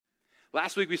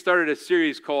Last week we started a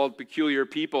series called Peculiar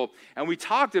People, and we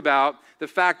talked about the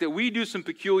fact that we do some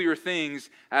peculiar things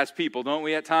as people, don't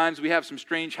we? At times we have some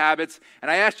strange habits,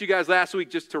 and I asked you guys last week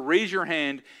just to raise your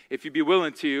hand, if you'd be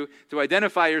willing to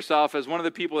identify yourself as one of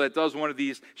the people that does one of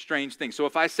these strange things. So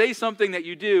if I say something that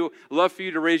you do, I'd love for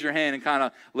you to raise your hand and kind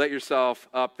of let yourself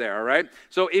up there, all right?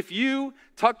 So if you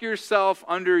tuck yourself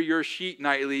under your sheet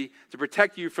nightly to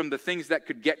protect you from the things that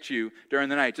could get you during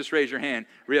the night, just raise your hand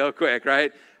real quick,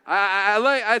 right?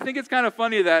 I think it's kind of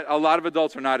funny that a lot of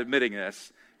adults are not admitting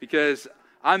this, because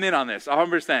I'm in on this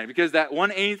 100%, because that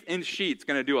 1/8 inch sheet's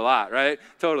going to do a lot, right?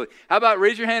 Totally. How about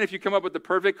raise your hand if you come up with the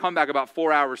perfect comeback about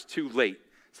 4 hours too late?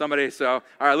 Somebody, so, all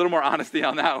right, a little more honesty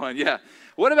on that one, yeah.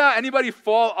 What about anybody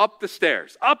fall up the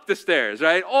stairs,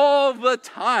 right? All the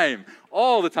time.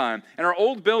 In our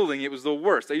old building, it was the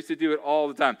worst. I used to do it all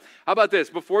the time. How about this?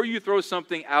 Before you throw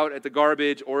something out at the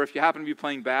garbage, or if you happen to be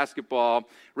playing basketball,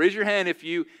 raise your hand if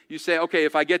you say, okay,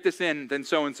 if I get this in, then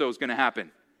so-and-so is going to happen,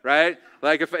 right?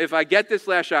 Like if I get this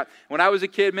last shot. When I was a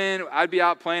kid, man, I'd be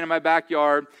out playing in my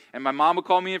backyard, and my mom would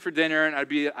call me in for dinner, and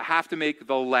I have to make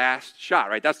the last shot,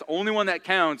 right? That's the only one that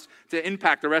counts to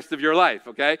impact the rest of your life,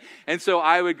 okay? And so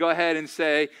I would go ahead and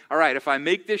say, all right, if I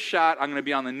make this shot, I'm going to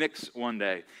be on the Knicks one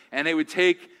day. And it would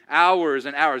take hours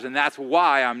and hours, and that's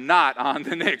why I'm not on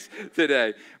the Knicks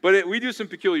today. But we do some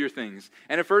peculiar things.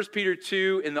 And in 1 Peter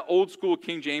 2, in the old school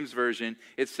King James Version,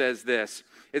 it says this.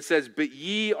 It says, but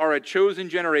ye are a chosen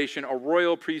generation, a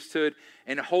royal priesthood,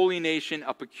 and a holy nation,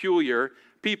 a peculiar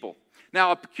people.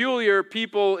 Now, a peculiar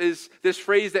people is this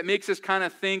phrase that makes us kind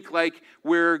of think like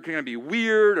we're going to be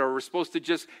weird, or we're supposed to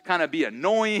just kind of be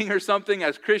annoying or something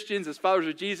as Christians, as followers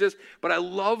of Jesus. But I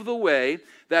love the way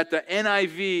that the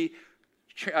NIV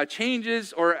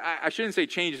changes, or I shouldn't say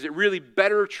changes, it really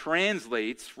better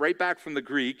translates right back from the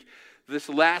Greek this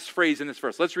last phrase in this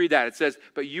verse. Let's read that. It says,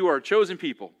 but you are a chosen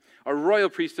people, a royal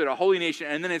priesthood, a holy nation,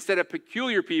 and then instead of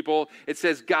peculiar people, it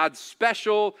says God's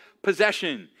special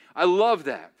possession. I love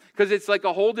that, because it's like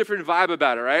a whole different vibe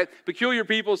about it, right? Peculiar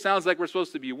people sounds like we're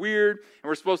supposed to be weird, and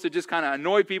we're supposed to just kind of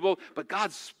annoy people, but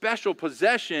God's special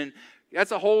possession,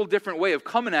 that's a whole different way of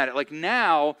coming at it. Like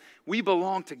now, we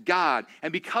belong to God,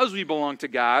 and because we belong to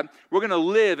God, we're going to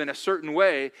live in a certain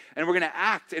way, and we're going to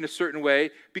act in a certain way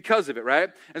because of it,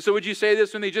 right? And so would you say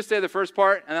this with me? Just say the first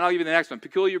part, and then I'll give you the next one.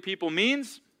 Peculiar people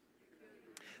means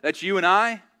that you and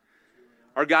I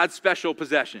are God's special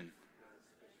possession.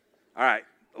 All right,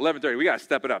 11:30, we got to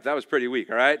step it up. That was pretty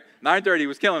weak, all right? 9:30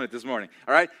 was killing it this morning,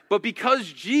 all right? But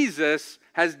because Jesus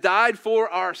has died for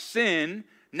our sin,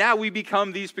 now we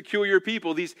become these peculiar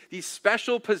people, these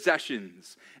special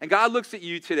possessions. And God looks at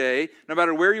you today, no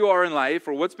matter where you are in life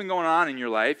or what's been going on in your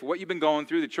life, or what you've been going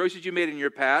through, the choices you made in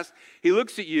your past, he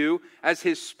looks at you as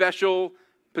his special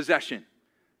possession.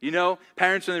 You know,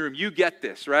 parents in the room, you get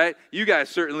this, right? You guys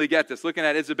certainly get this. Looking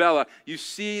at Isabella, you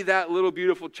see that little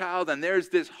beautiful child, and there's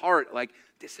this heart like,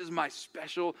 this is my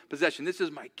special possession. This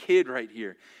is my kid right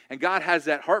here. And God has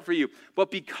that heart for you. But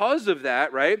because of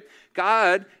that, right,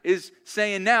 God is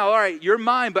saying now, all right, you're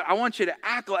mine, but I want you to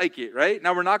act like it, right?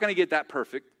 Now, we're not going to get that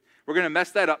perfect. We're going to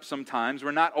mess that up sometimes.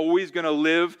 We're not always going to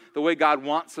live the way God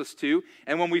wants us to.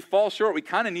 And when we fall short, we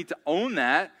kind of need to own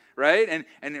that, right?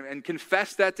 And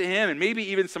confess that to him, and maybe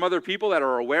even some other people that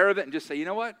are aware of it, and just say, you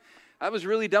know what? That was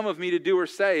really dumb of me to do or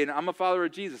say, and I'm a follower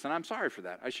of Jesus, and I'm sorry for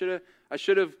that. I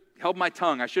should have held my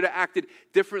tongue. I should have acted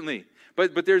differently.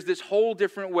 But there's this whole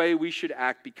different way we should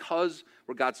act because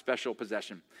we're God's special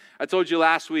possession. I told you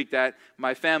last week that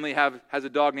my family has a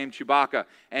dog named Chewbacca,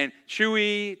 and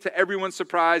Chewie, to everyone's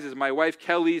surprise, is my wife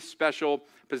Kelly's special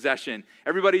possession.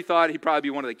 Everybody thought he'd probably be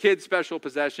one of the kids' special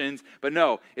possessions, but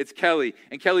no, it's Kelly.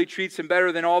 And Kelly treats him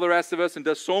better than all the rest of us and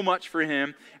does so much for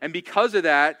him. And because of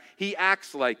that, he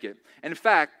acts like it. And in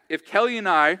fact, if Kelly and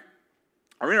I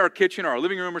are in our kitchen or our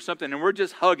living room or something, and we're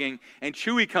just hugging, and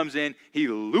Chewie comes in, he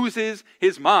loses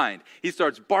his mind. He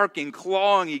starts barking,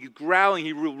 clawing, he's growling,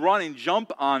 he will run and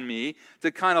jump on me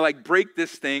to kind of like break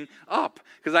this thing up.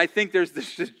 Because I think there's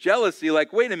this jealousy,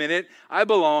 like, wait a minute, I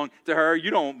belong to her,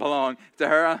 you don't belong to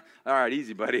her. All right,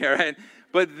 easy, buddy, all right?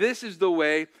 But this is the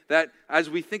way that as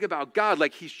we think about God,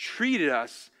 like he's treated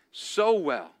us so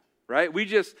well. Right? We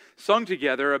just sung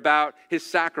together about his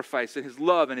sacrifice and his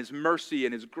love and his mercy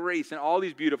and his grace and all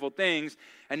these beautiful things.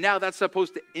 And now that's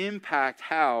supposed to impact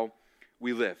how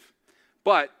we live.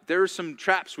 But there are some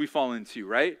traps we fall into,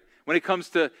 right? When it comes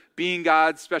to being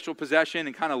God's special possession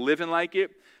and kind of living like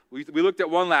it. We looked at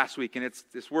one last week, and it's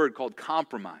this word called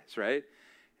compromise, right?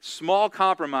 Small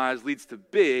compromise leads to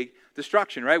big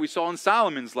destruction, right? We saw in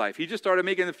Solomon's life. He just started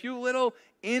making a few little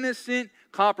innocent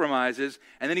compromises,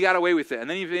 and then he got away with it. And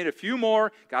then he made a few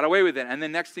more, got away with it. And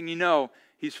then next thing you know,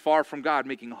 he's far from God,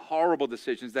 making horrible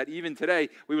decisions that even today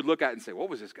we would look at and say, what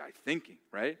was this guy thinking,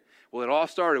 right? Well, it all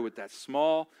started with that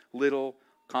small little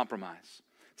compromise.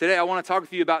 Today, I want to talk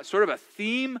with you about sort of a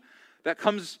theme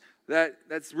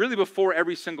that's really before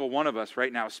every single one of us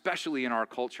right now, especially in our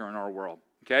culture and our world,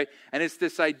 okay? And it's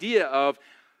this idea of,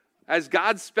 as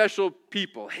God's special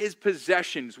people, his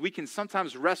possessions, we can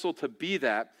sometimes wrestle to be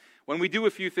that when we do a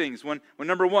few things. When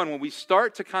number one, when we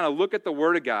start to kind of look at the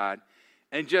Word of God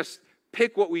and just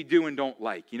pick what we do and don't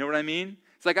like. You know what I mean?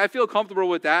 It's like, I feel comfortable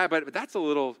with that, but that's a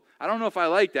little, I don't know if I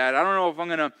like that. I don't know if I'm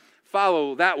going to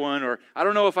follow that one, or I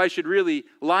don't know if I should really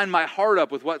line my heart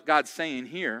up with what God's saying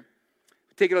here.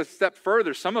 Take it a step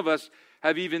further. Some of us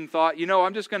have even thought, I'm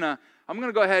going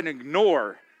to go ahead and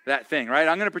ignore that thing, right?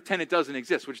 I'm going to pretend it doesn't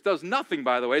exist, which does nothing,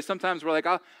 by the way. Sometimes we're like,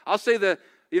 I'll say the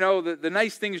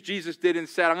nice things Jesus did and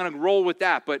said. I'm going to roll with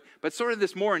that. But sort of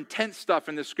this more intense stuff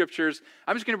in the scriptures,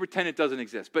 I'm just going to pretend it doesn't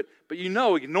exist. But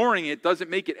ignoring it doesn't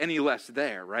make it any less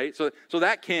there, right? So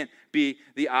that can't be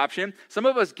the option. Some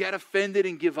of us get offended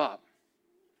and give up.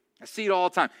 I see it all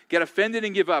the time. Get offended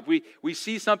and give up. We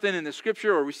see something in the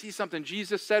scripture, or we see something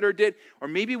Jesus said or did, or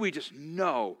maybe we just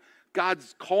know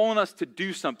God's calling us to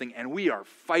do something, and we are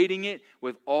fighting it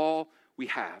with all we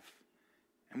have.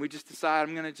 And we just decide,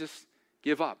 I'm going to just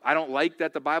give up. I don't like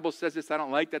that the Bible says this. I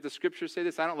don't like that the scriptures say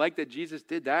this. I don't like that Jesus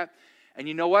did that. And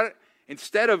you know what?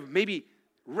 Instead of maybe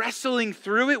wrestling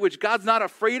through it, which God's not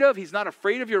afraid of, he's not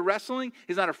afraid of your wrestling,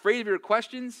 he's not afraid of your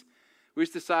questions, we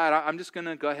just decide, I'm just going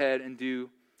to go ahead and do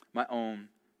my own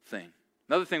thing.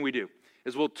 Another thing we do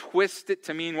is we'll twist it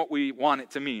to mean what we want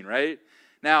it to mean, right?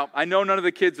 Now, I know none of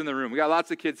the kids in the room. We got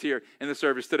lots of kids here in the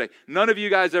service today. None of you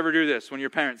guys ever do this when your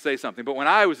parents say something. But when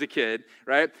I was a kid,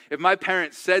 right, if my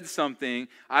parents said something,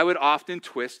 I would often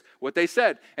twist what they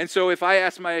said. And so if I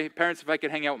asked my parents if I could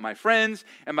hang out with my friends,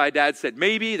 and my dad said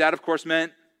maybe, that of course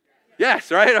meant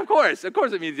yes, right? Of course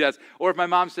it means yes. Or if my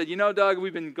mom said, Doug,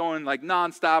 we've been going like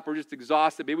nonstop, we're just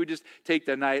exhausted, maybe we just take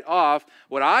the night off.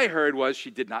 What I heard was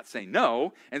she did not say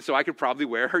no, and so I could probably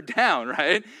wear her down,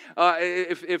 right?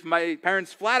 If my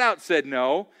parents flat out said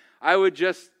no, I would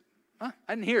just, I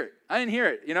didn't hear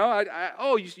it.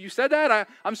 You said that?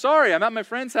 I'm sorry, I'm at my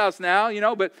friend's house now,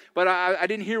 but I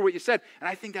didn't hear what you said. And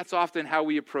I think that's often how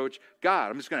we approach God.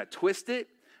 I'm just going to twist it,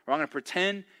 or I'm going to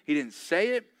pretend he didn't say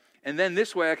it. And then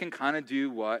this way I can kind of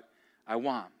do what I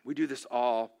want. We do this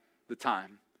all the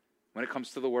time when it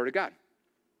comes to the Word of God.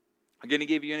 I'm going to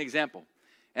give you an example.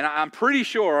 And I'm pretty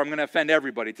sure I'm going to offend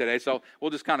everybody today, so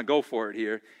we'll just kind of go for it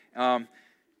here.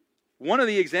 One of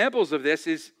the examples of this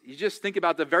is, you just think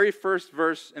about the very first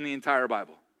verse in the entire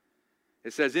Bible.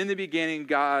 It says, in the beginning,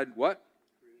 God, what?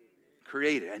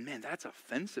 Created. And man, that's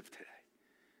offensive today.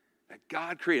 That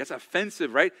God created. That's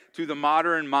offensive, right? To the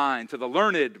modern mind, to the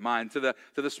learned mind, to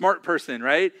the smart person,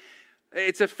 right?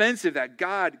 It's offensive that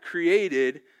God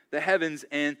created the heavens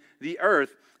and the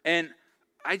earth. And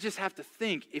I just have to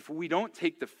think, if we don't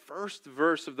take the first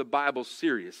verse of the Bible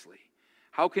seriously,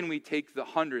 how can we take the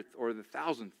 100th or the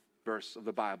 1000th verse of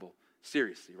the Bible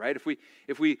seriously, right?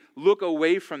 If we look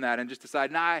away from that and just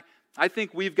decide, I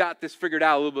think we've got this figured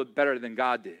out a little bit better than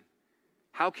God did,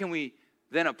 how can we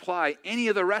then apply any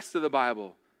of the rest of the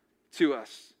Bible to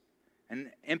us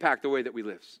and impact the way that we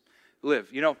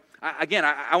live?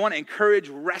 I want to encourage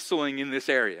wrestling in this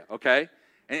area, okay?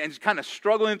 And just kind of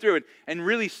struggling through it and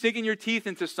really sinking your teeth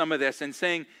into some of this and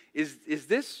saying, is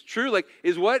this true? Like,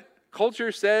 is what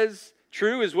culture says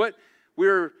true? Is what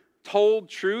we're told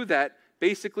true, that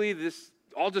basically this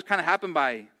all just kind of happened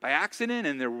by accident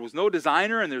and there was no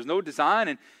designer and there's no design?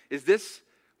 And is this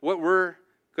what we're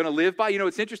going to live by?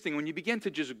 It's interesting when you begin to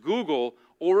just Google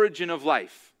origin of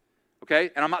life,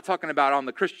 okay? And I'm not talking about on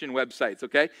the Christian websites,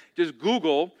 okay? Just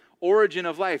Google origin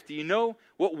of life. Do you know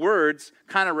what words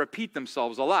kind of repeat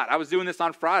themselves a lot? I was doing this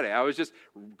on Friday. I was just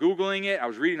Googling it. I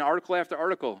was reading article after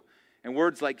article, and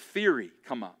words like theory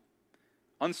come up,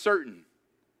 uncertain,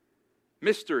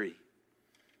 mystery,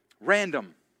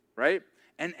 random, right?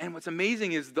 And what's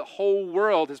amazing is the whole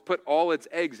world has put all its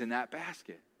eggs in that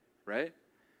basket, right?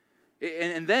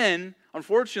 And then,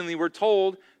 unfortunately, we're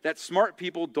told that smart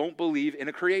people don't believe in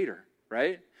a creator,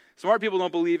 right? Smart people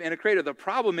don't believe in a creator. The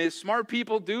problem is some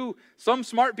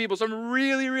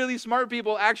really, really smart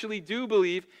people actually do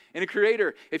believe in a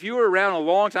creator. If you were around a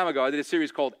long time ago, I did a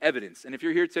series called Evidence. And if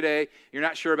you're here today, you're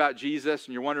not sure about Jesus,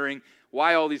 and you're wondering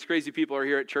why all these crazy people are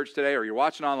here at church today, or you're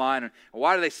watching online, and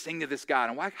why do they sing to this God?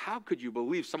 And how could you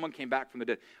believe someone came back from the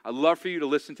dead? I'd love for you to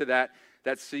listen to that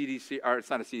CD, or it's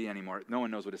not a CD anymore. No one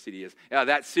knows what a CD is. Yeah,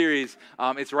 that series.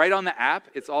 It's right on the app.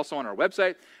 It's also on our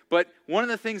website. But one of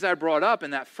the things I brought up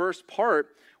in that first part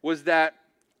was that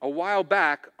a while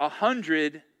back,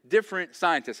 100 different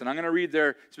scientists, and I'm going to read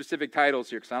their specific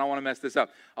titles here because I don't want to mess this up.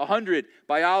 100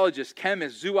 biologists,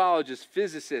 chemists, zoologists,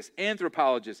 physicists,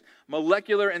 anthropologists,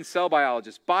 molecular and cell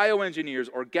biologists, bioengineers,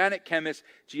 organic chemists,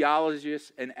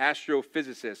 geologists, and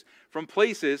astrophysicists from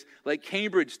places like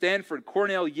Cambridge, Stanford,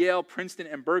 Cornell, Yale, Princeton,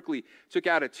 and Berkeley took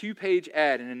out a 2-page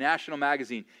ad in a national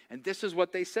magazine, and this is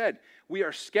what they said. We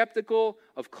are skeptical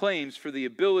of claims for the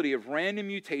ability of random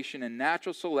mutation and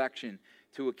natural selection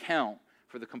to account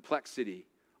for the complexity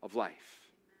of life.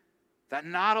 That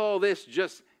not all this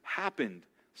just happened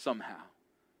somehow,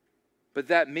 but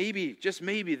that maybe, just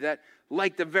maybe, that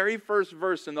like the very first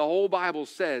verse in the whole Bible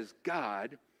says,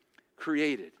 God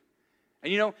created.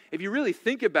 And you know, if you really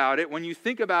think about it, when you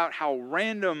think about how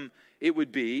random it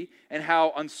would be and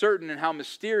how uncertain and how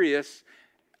mysterious,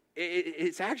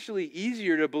 it's actually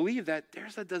easier to believe that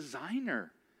there's a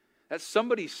designer, that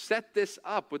somebody set this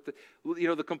up with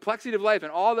the complexity of life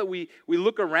and all that we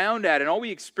look around at and all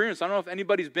we experience. I don't know if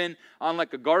anybody's been on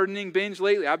like a gardening binge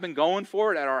lately. I've been going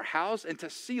for it at our house, and to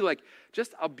see like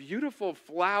just a beautiful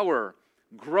flower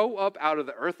grow up out of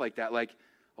the earth like that, like,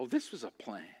 oh, this was a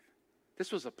plan.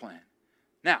 This was a plan.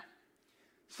 Now,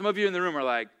 some of you in the room are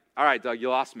like, all right, Doug, you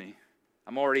lost me.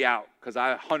 I'm already out because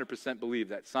I 100% believe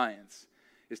that science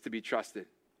is to be trusted.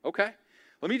 Okay.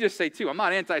 Let me just say too, I'm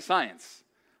not anti-science.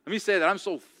 Let me say that I'm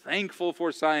so thankful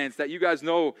for science that you guys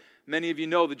know, many of you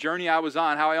know the journey I was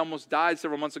on, how I almost died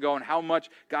several months ago, and how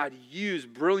much God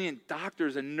used brilliant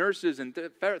doctors and nurses and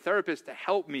therapists to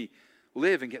help me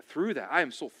live and get through that. I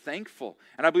am so thankful.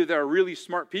 And I believe there are really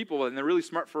smart people, and they're really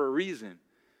smart for a reason.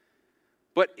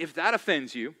 But if that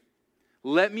offends you,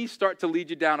 let me start to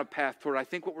lead you down a path toward, I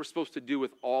think, what we're supposed to do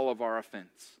with all of our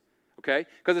offense. Okay?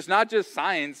 Because it's not just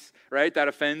science, right, that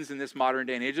offends in this modern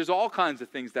day and age. There's all kinds of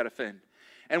things that offend.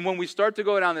 And when we start to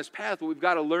go down this path, what we've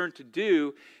got to learn to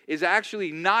do is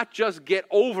actually not just get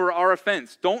over our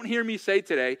offense. Don't hear me say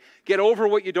today, get over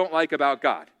what you don't like about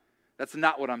God. That's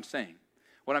not what I'm saying.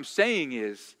 What I'm saying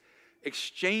is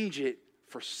exchange it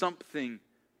for something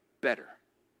better.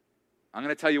 I'm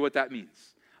going to tell you what that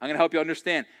means. I'm going to help you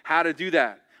understand how to do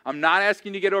that. I'm not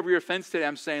asking you to get over your offense today.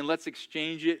 I'm saying let's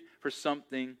exchange it for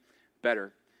something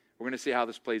better. We're going to see how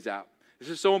this plays out. This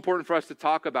is so important for us to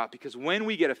talk about, because when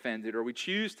we get offended or we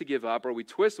choose to give up or we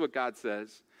twist what God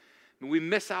says, we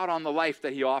miss out on the life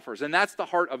that he offers. And that's the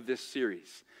heart of this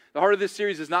series. The heart of this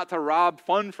series is not to rob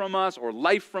fun from us or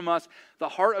life from us. The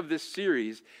heart of this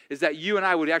series is that you and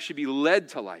I would actually be led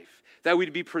to life, that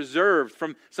we'd be preserved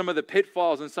from some of the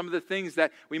pitfalls and some of the things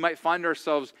that we might find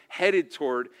ourselves headed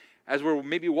toward as we're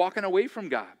maybe walking away from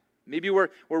God. Maybe we're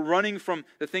running from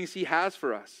the things he has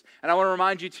for us. And I want to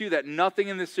remind you, too, that nothing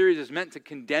in this series is meant to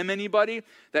condemn anybody,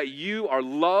 that you are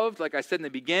loved, like I said in the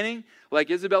beginning.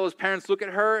 Like Isabella's parents look at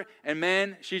her, and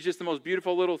man, she's just the most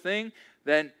beautiful little thing.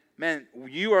 Then, man,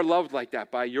 you are loved like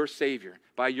that by your Savior,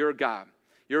 by your God,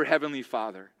 your Heavenly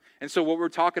Father. And so what we're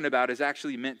talking about is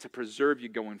actually meant to preserve you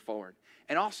going forward.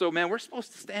 And also, man, we're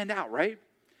supposed to stand out, right?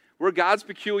 We're God's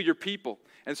peculiar people.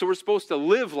 And so we're supposed to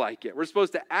live like it. We're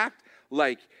supposed to act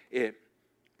like it.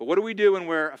 But what do we do when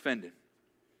we're offended?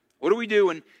 What do we do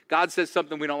when God says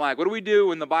something we don't like? What do we do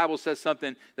when the Bible says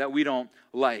something that we don't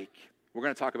like? We're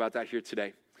going to talk about that here today.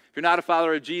 If you're not a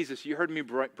follower of Jesus, you heard me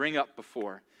bring up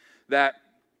before that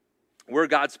we're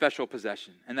God's special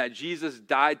possession and that Jesus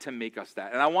died to make us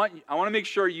that. And I want to make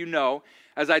sure you know,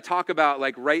 as I talk about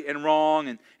like right and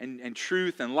wrong and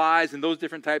truth and lies and those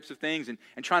different types of things and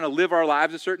trying to live our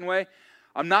lives a certain way,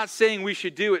 I'm not saying we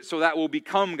should do it so that we'll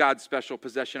become God's special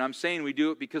possession. I'm saying we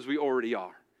do it because we already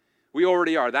are. We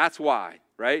already are. That's why,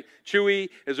 right? Chewy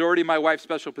is already my wife's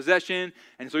special possession,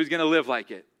 and so he's going to live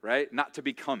like it, right? Not to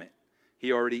become it.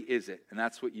 He already is it. And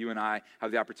that's what you and I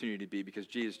have the opportunity to be, because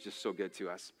Jesus is just so good to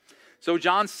us. So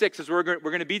John 6 is where we're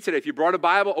going to be today. If you brought a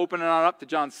Bible, open it on up to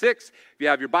John 6. If you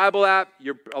have your Bible app,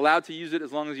 you're allowed to use it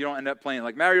as long as you don't end up playing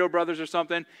like Mario Brothers or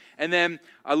something. And then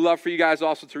I'd love for you guys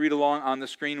also to read along on the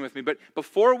screen with me. But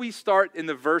before we start in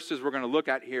the verses we're going to look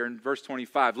at here in verse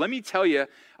 25, let me tell you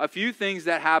a few things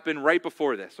that happen right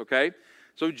before this, okay?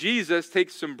 So Jesus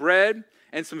takes some bread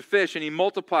and some fish and he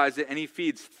multiplies it and he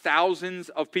feeds thousands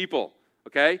of people,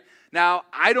 okay? Now,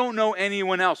 I don't know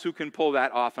anyone else who can pull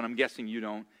that off, and I'm guessing you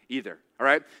don't either, all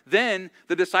right? Then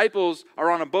the disciples are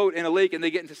on a boat in a lake and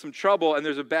they get into some trouble and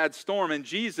there's a bad storm and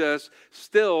Jesus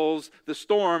stills the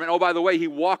storm. And oh, by the way, he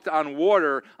walked on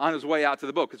water on his way out to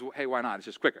the boat because, hey, why not? It's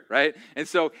just quicker, right? And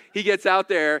so he gets out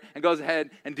there and goes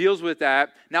ahead and deals with that.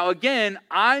 Now, again,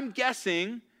 I'm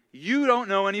guessing you don't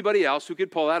know anybody else who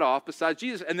could pull that off besides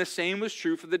Jesus. And the same was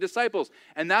true for the disciples.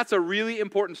 And that's a really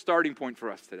important starting point for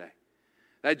us today,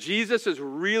 that Jesus is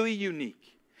really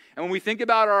unique. And when we think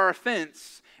about our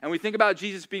offense And we think about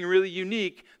Jesus being really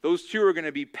unique. Those two are going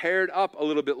to be paired up a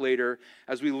little bit later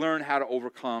as we learn how to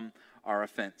overcome our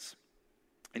offense.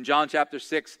 In John chapter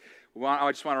 6,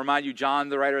 I just want to remind you, John,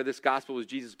 the writer of this gospel, was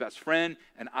Jesus' best friend,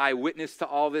 an eyewitness to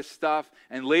all this stuff,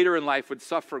 and later in life would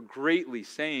suffer greatly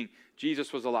saying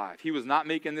Jesus was alive. He was not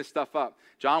making this stuff up.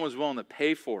 John was willing to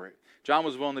pay for it. John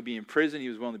was willing to be in prison. He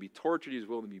was willing to be tortured. He was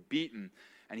willing to be beaten.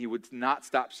 And he would not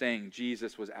stop saying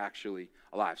Jesus was actually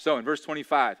alive. So in verse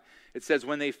 25, it says,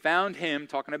 when they found him,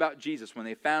 talking about Jesus, when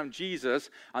they found Jesus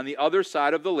on the other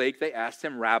side of the lake, they asked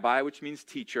him, Rabbi, which means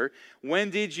teacher, when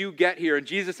did you get here? And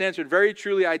Jesus answered, very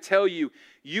truly, I tell you,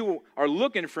 you are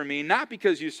looking for me, not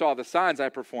because you saw the signs I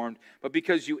performed, but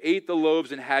because you ate the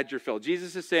loaves and had your fill.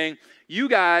 Jesus is saying, you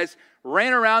guys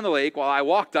ran around the lake while I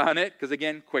walked on it, because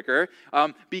again, quicker,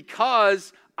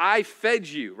 because I fed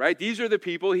you, right? These are the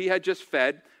people he had just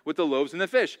fed with the loaves and the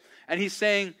fish. And he's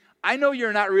saying, I know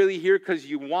you're not really here because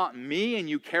you want me and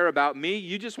you care about me.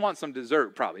 You just want some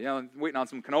dessert, probably. Waiting on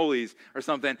some cannolis or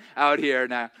something out here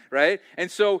now, right? And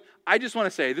so I just want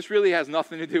to say, this really has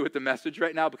nothing to do with the message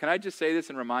right now, but can I just say this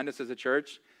and remind us as a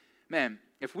church? Man,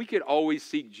 if we could always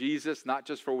seek Jesus, not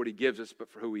just for what he gives us,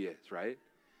 but for who he is, right?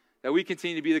 That we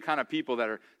continue to be the kind of people that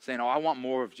are saying, I want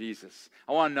more of Jesus.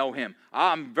 I want to know him.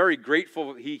 I'm very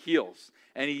grateful he heals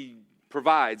and he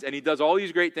provides and he does all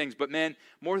these great things. But man,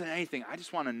 more than anything, I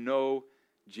just want to know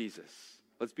Jesus.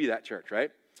 Let's be that church,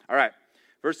 right? All right.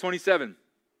 Verse 27,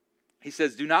 he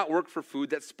says, do not work for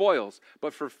food that spoils,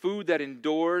 but for food that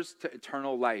endures to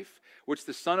eternal life, which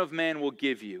the Son of Man will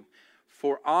give you.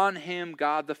 For on him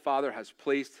God the Father has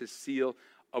placed his seal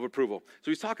of approval.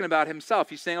 So he's talking about himself.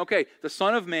 He's saying, okay, the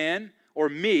Son of Man, or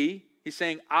me, he's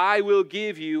saying, I will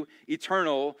give you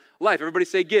eternal life. Everybody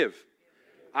say give.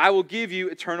 I will give you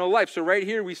eternal life. So right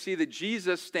here we see that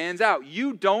Jesus stands out.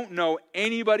 You don't know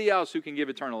anybody else who can give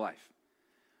eternal life.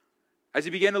 As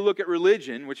you begin to look at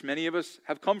religion, which many of us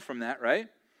have come from that, right?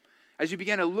 As you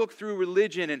begin to look through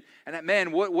religion and that,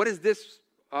 man, what does this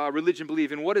religion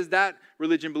believe? And what does that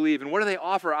religion believe? And what do they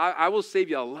offer? I will save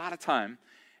you a lot of time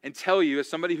and tell you, as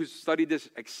somebody who's studied this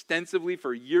extensively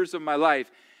for years of my life,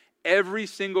 every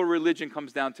single religion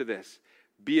comes down to this.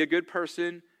 Be a good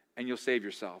person and you'll save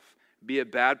yourself. Be a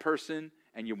bad person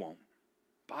and you won't.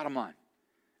 Bottom line.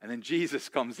 And then Jesus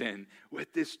comes in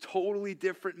with this totally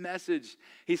different message.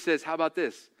 He says, how about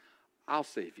this? I'll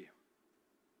save you.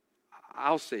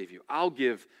 I'll save you. I'll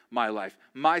give my life.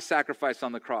 My sacrifice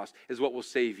on the cross is what will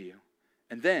save you.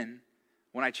 And then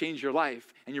when I change your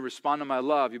life and you respond to my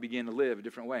love, you begin to live a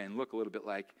different way and look a little bit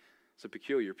like some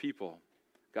peculiar people,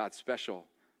 God's special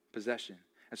possession.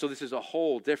 And so this is a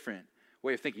whole different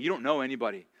way of thinking. You don't know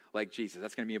anybody like Jesus.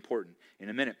 That's going to be important in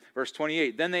a minute. Verse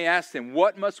 28, then they asked him,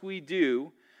 what must we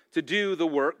do to do the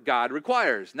work God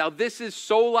requires? Now this is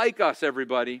so like us,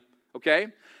 everybody, okay?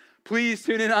 Please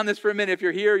tune in on this for a minute. If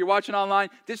you're here, you're watching online,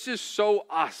 this is so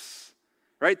us.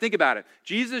 Right? Think about it.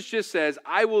 Jesus just says,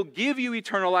 I will give you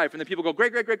eternal life. And the people go,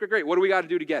 great, great, great, great, great. What do we got to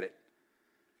do to get it?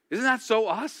 Isn't that so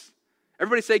us?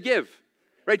 Everybody say give.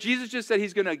 Right? Jesus just said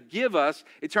he's going to give us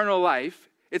eternal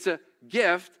life. It's a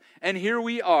gift. And here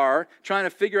we are trying to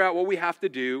figure out what we have to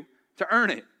do to earn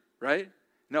it. Right?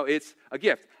 No, it's a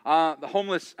gift. The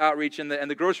homeless outreach and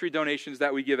the grocery donations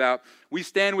that we give out, we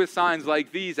stand with signs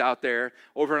like these out there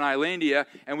over in Islandia,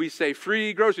 and we say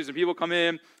free groceries, and people come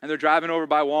in, and they're driving over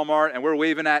by Walmart, and we're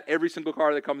waving at every single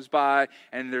car that comes by,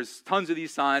 and there's tons of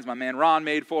these signs my man Ron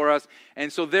made for us,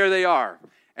 and so there they are.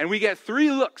 And we get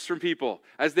 3 looks from people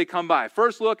as they come by.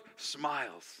 First look,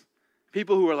 smiles.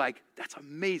 People who are like, that's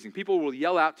amazing. People will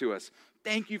yell out to us,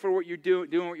 thank you for what you're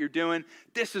doing what you're doing.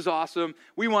 This is awesome.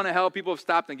 We want to help. People have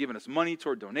stopped and given us money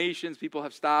toward donations. People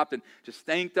have stopped and just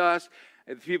thanked us.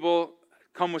 And people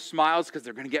come with smiles because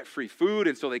they're going to get free food,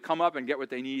 and so they come up and get what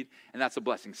they need, and that's a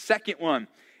blessing. Second one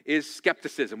is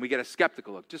skepticism. We get a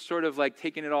skeptical look, just sort of like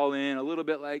taking it all in, a little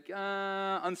bit like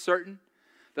uncertain.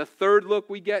 The third look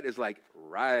we get is like,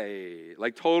 right,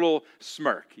 like total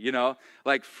smirk,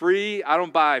 like free, I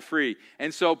don't buy free.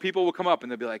 And so people will come up and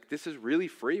they'll be like, this is really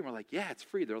free? And we're like, yeah, it's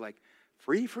free. They're like,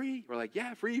 free? We're like,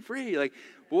 yeah, free. Like,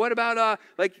 what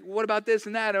about this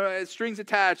and that? Strings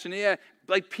attached. And yeah,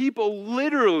 like people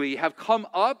literally have come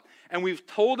up and we've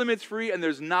told them it's free and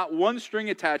there's not one string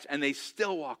attached and they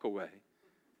still walk away.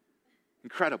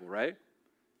 Incredible, right?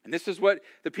 And this is what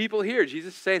the people hear.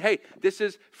 Jesus is saying, hey, this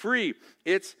is free.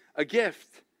 It's a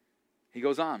gift. He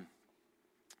goes on.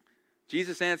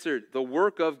 Jesus answered, the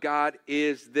work of God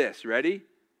is this. Ready?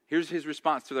 Here's his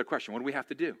response to their question. What do we have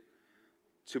to do?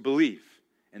 To believe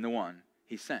in the one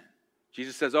he sent.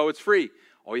 Jesus says, it's free.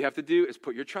 All you have to do is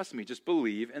put your trust in me. Just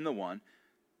believe in the one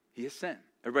he has sent.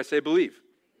 Everybody say believe.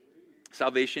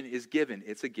 Salvation is given.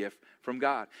 It's a gift from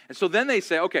God. And so then they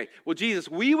say, okay, well, Jesus,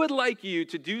 we would like you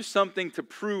to do something to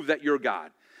prove that you're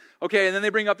God. Okay, and then they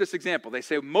bring up this example. They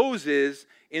say, Moses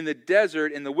in the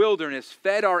desert, in the wilderness,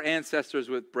 fed our ancestors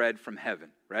with bread from heaven,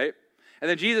 right? And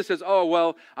then Jesus says, oh,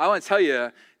 well, I want to tell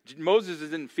you, Moses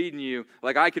isn't feeding you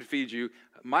like I could feed you.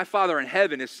 My Father in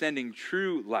heaven is sending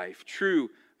true life, true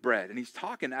bread. And he's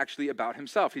talking actually about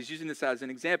himself. He's using this as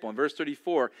an example. In verse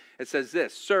 34, it says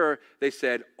this, Sir, they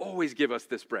said, always give us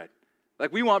this bread.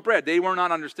 Like, we want bread. They were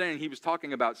not understanding he was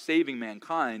talking about saving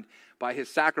mankind by his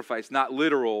sacrifice, not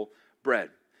literal bread.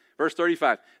 Verse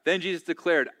 35, then Jesus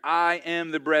declared, I am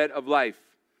the bread of life.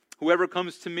 Whoever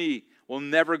comes to me will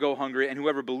never go hungry, and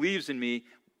whoever believes in me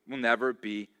will never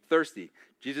be thirsty.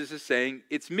 Jesus is saying,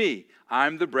 it's me.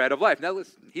 I'm the bread of life. Now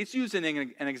listen, he's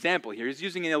using an example here. He's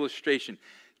using an illustration.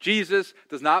 Jesus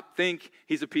does not think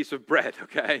he's a piece of bread,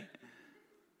 okay?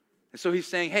 And so he's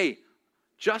saying, hey,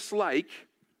 just like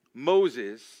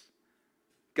Moses,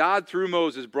 God through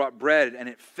Moses brought bread and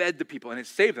it fed the people and it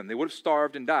saved them. They would have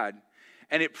starved and died.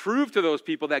 And it proved to those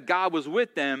people that God was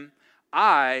with them.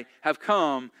 I have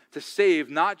come to save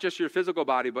not just your physical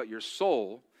body, but your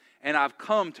soul. And I've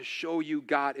come to show you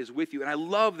God is with you. And I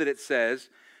love that it says,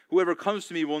 whoever comes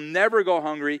to me will never go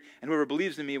hungry, and whoever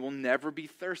believes in me will never be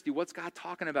thirsty. What's God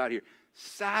talking about here?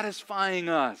 Satisfying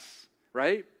us,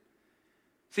 right?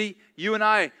 See, you and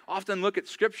I often look at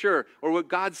Scripture or what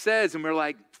God says, and we're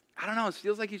like, I don't know, it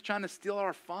feels like he's trying to steal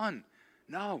our fun.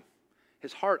 No,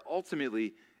 his heart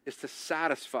ultimately is to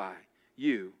satisfy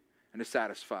you and to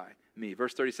satisfy me.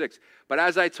 Verse 36, but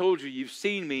as I told you, you've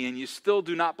seen me and you still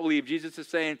do not believe. Jesus is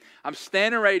saying, I'm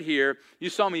standing right here. You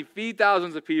saw me feed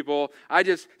thousands of people. I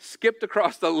just skipped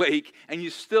across the lake and you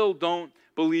still don't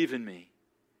believe in me.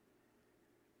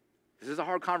 This is a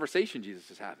hard conversation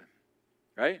Jesus is having,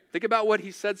 right? Think about what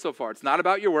he said so far. It's not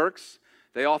about your works.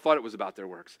 They all thought it was about their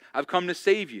works. I've come to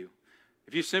save you.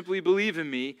 If you simply believe in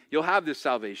me, you'll have this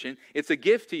salvation. It's a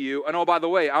gift to you. And oh, by the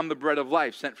way, I'm the bread of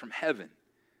life sent from heaven.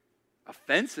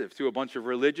 Offensive to a bunch of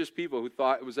religious people who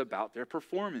thought it was about their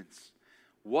performance.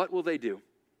 What will they do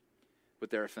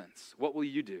with their offense? What will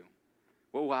you do?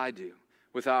 What will I do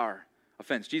with our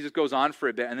offense? Jesus goes on for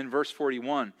a bit, and then verse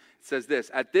 41, it says this,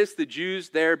 at this the Jews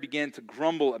there began to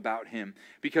grumble about him,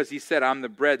 because he said, I'm the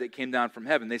bread that came down from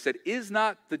heaven. They said, is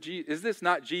this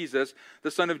not Jesus,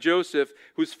 the son of Joseph,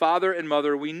 whose father and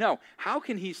mother we know? How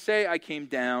can he say, I came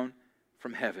down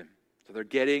from heaven? So they're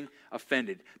getting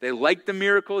offended. They like the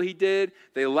miracle he did.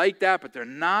 They like that, but they're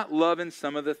not loving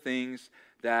some of the things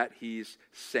that he's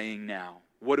saying now.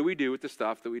 What do we do with the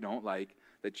stuff that we don't like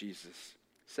that Jesus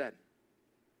said?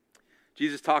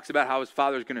 Jesus talks about how his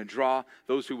Father is going to draw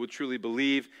those who will truly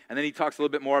believe. And then he talks a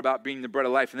little bit more about being the bread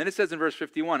of life. And then it says in verse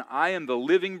 51, I am the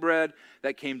living bread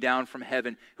that came down from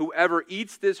heaven. Whoever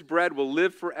eats this bread will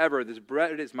live forever. This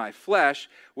bread is my flesh,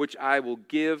 which I will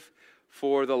give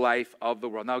for the life of the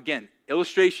world. Now again,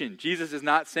 illustration. Jesus is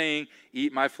not saying,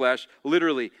 eat my flesh,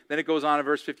 literally. Then it goes on in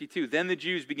verse 52. Then the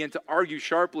Jews begin to argue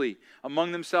sharply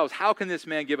among themselves. How can this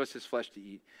man give us his flesh to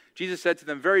eat? Jesus said to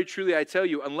them, very truly I tell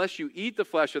you, unless you eat the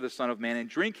flesh of the Son of Man and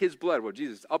drink his blood, well,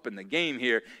 Jesus is up in the game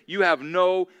here, you have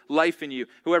no life in you.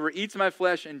 Whoever eats my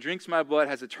flesh and drinks my blood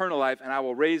has eternal life, and I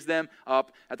will raise them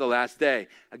up at the last day.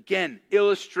 Again,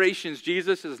 illustrations.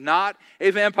 Jesus is not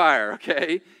a vampire,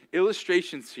 okay?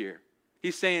 Illustrations here.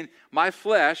 He's saying, my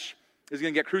flesh is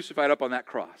going to get crucified up on that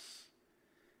cross.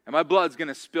 And my blood's going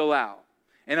to spill out.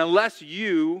 And unless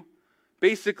you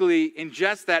basically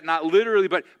ingest that, not literally,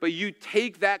 but you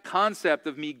take that concept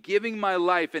of me giving my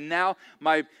life and now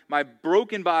my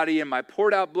broken body and my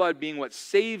poured out blood being what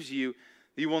saves you,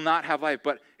 you will not have life.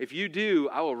 But if you do,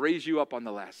 I will raise you up on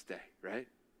the last day, right?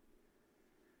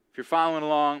 If you're following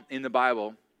along in the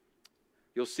Bible,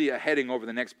 you'll see a heading over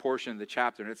the next portion of the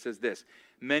chapter, and it says this,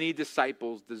 many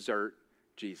disciples desert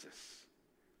Jesus.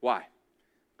 Why?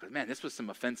 Because, man, this was some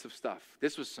offensive stuff.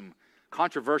 This was some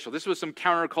controversial. This was some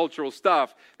countercultural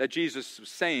stuff that Jesus was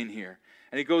saying here.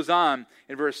 And he goes on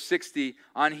in verse 60,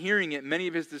 on hearing it, many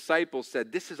of his disciples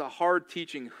said, this is a hard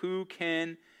teaching. Who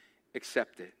can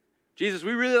accept it? Jesus,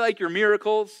 we really like your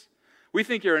miracles. We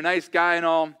think you're a nice guy and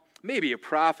all, maybe a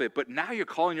prophet, but now you're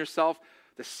calling yourself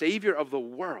the Savior of the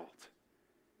world.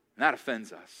 And that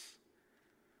offends us.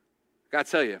 I got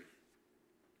to tell you,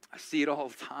 I see it all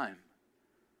the time.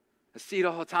 I see it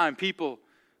all the time. People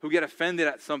who get offended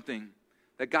at something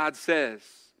that God says,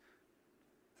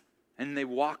 and they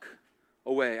walk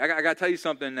away. I got to tell you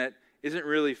something that isn't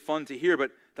really fun to hear,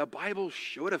 but the Bible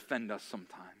should offend us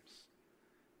sometimes.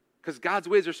 because God's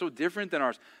ways are so different than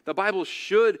ours. The Bible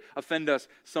should offend us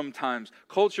sometimes.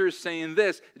 Culture is saying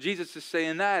this. Jesus is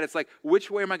saying that. It's like,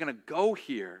 which way am I going to go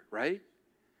here, right?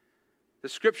 The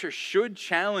Scripture should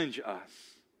challenge us.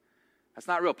 That's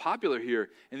not real popular here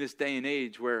in this day and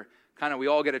age where kind of we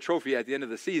all get a trophy at the end of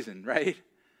the season, right?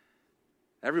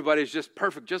 Everybody's just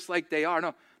perfect, just like they are.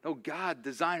 No, God,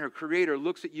 designer, creator,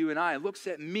 looks at you and I, looks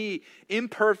at me,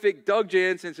 imperfect Doug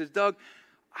Jansen, and says, Doug,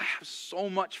 I have so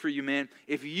much for you, man.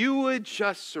 If you would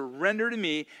just surrender to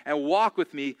me and walk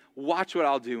with me, watch what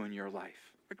I'll do in your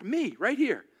life. Like me, right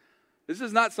here. This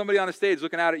is not somebody on a stage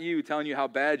looking out at you, telling you how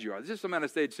bad you are. This is somebody on a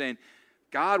stage saying,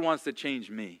 God wants to change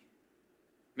me.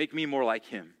 Make me more like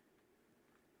him.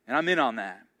 And I'm in on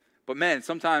that. But man,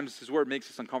 sometimes his word makes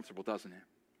us uncomfortable, doesn't it?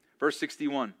 Verse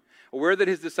 61, aware that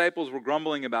his disciples were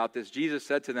grumbling about this, Jesus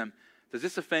said to them, does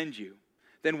this offend you?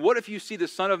 Then what if you see the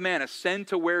Son of Man ascend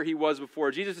to where he was before?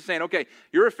 Jesus is saying, okay,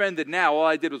 you're offended now. All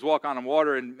I did was walk on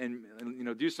water and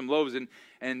do some loaves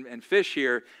and fish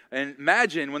here. And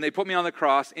imagine when they put me on the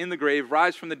cross, in the grave,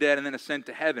 rise from the dead, and then ascend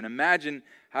to heaven. Imagine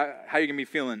how you're going to be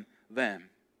feeling then.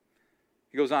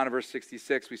 He goes on to verse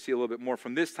 66. We see a little bit more.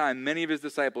 From this time, many of his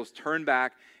disciples turned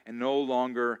back and no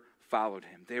longer followed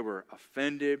him. They were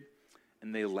offended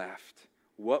and they left.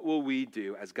 What will we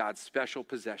do as God's special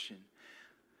possession?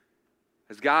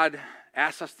 As God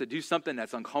asks us to do something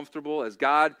that's uncomfortable, as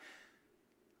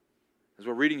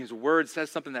we're reading his word,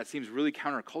 says something that seems really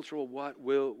countercultural, what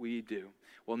will we do?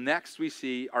 Well, next we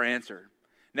see our answer.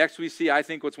 Next we see, I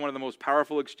think, what's one of the most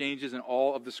powerful exchanges in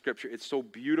all of the Scripture. It's so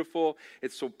beautiful.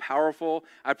 It's so powerful.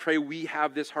 I pray we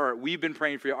have this heart. We've been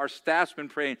praying for you. Our staff's been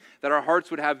praying that our hearts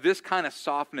would have this kind of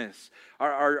softness.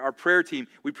 Our prayer team,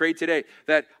 we prayed today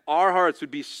that our hearts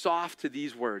would be soft to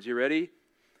these words. You ready?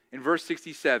 In verse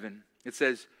 67, it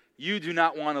says, you do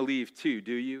not want to leave too,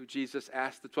 do you? Jesus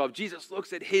asked the 12. Jesus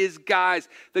looks at his guys,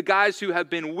 the guys who have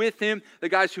been with him, the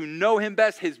guys who know him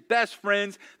best, his best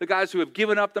friends, the guys who have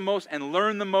given up the most and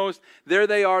learned the most. There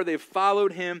they are. They've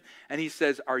followed him. And he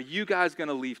says, are you guys going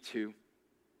to leave too?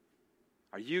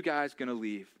 Are you guys going to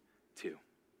leave too?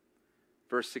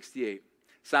 Verse 68,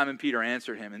 Simon Peter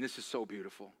answered him, and this is so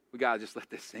beautiful. We got to just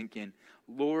let this sink in.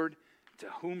 Lord, to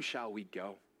whom shall we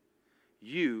go?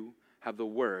 You have the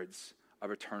words of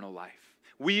eternal life.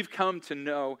 We've come to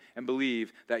know and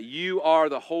believe that you are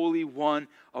the Holy One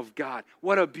of God.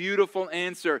 What a beautiful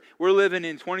answer. We're living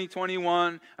in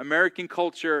 2021 American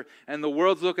culture, and the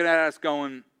world's looking at us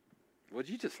going, would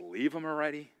you just leave them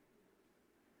already?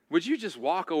 Would you just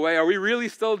walk away? Are we really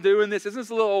still doing this? Isn't this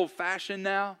a little old-fashioned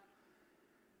now?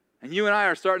 And you and I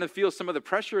are starting to feel some of the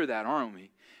pressure of that, aren't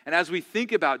we? And as we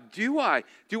think about, do I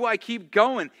keep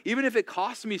going? Even if it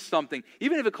costs me something,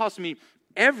 even if it costs me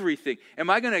everything, am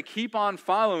I going to keep on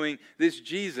following this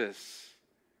Jesus?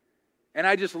 And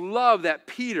I just love that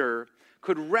Peter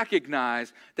could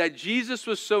recognize that Jesus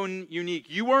was so unique.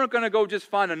 You weren't going to go just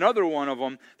find another one of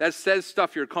them that says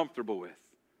stuff you're comfortable with.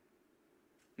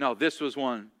 No, this was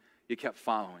one you kept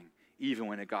following, even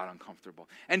when it got uncomfortable.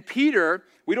 And Peter,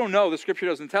 we don't know, the Scripture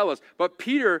doesn't tell us, but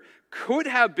Peter could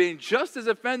have been just as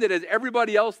offended as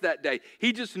everybody else that day.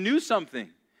 He just knew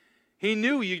something. He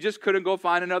knew you just couldn't go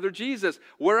find another Jesus.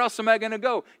 Where else am I going to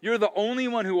go? You're the only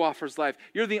one who offers life.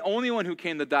 You're the only one who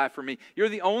came to die for me. You're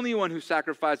the only one who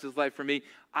sacrificed his life for me.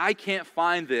 I can't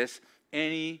find this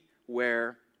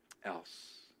anywhere else.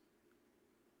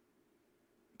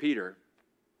 Peter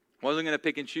wasn't going to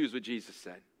pick and choose what Jesus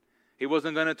said. He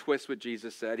wasn't going to twist what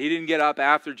Jesus said. He didn't get up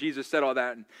after Jesus said all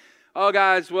that and, oh,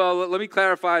 guys, well, let me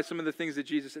clarify some of the things that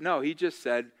Jesus said. No, he just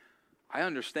said, I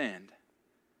understand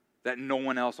that no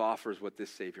one else offers what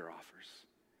this Savior offers.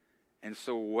 And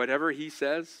so whatever he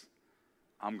says,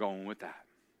 I'm going with that.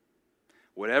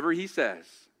 Whatever he says,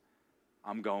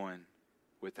 I'm going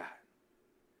with that.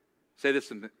 Say this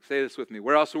with me.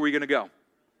 Where else are we going to go?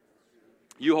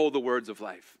 You hold the words of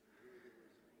life.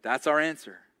 That's our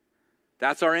answer.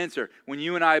 That's our answer. When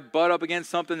you and I butt up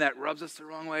against something that rubs us the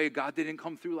wrong way, God didn't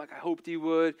come through like I hoped he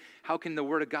would. How can the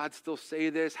Word of God still say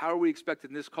this? How are we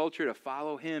expecting this culture to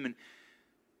follow him? And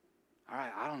all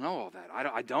right, I don't know all that.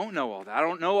 I don't know all that. I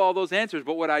don't know all those answers,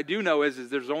 but what I do know is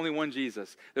there's only one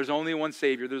Jesus. There's only one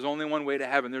Savior. There's only one way to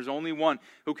heaven. There's only one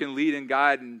who can lead and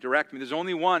guide and direct me. There's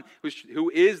only one who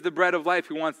is the bread of life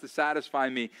who wants to satisfy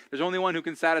me. There's only one who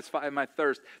can satisfy my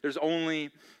thirst. There's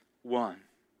only one.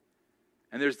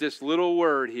 And there's this little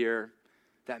word here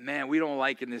that, man, we don't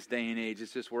like in this day and age.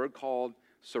 It's this word called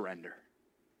surrender.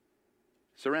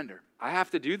 Surrender. I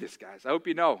have to do this, guys. I hope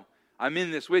you know. I'm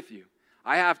in this with you.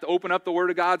 I have to open up the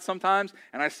Word of God sometimes,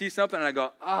 and I see something, and I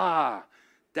go,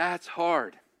 that's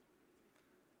hard.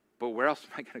 But where else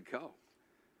am I going to go?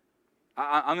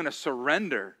 I'm going to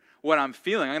surrender what I'm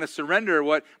feeling. I'm going to surrender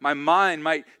what my mind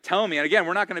might tell me. And again,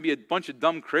 we're not going to be a bunch of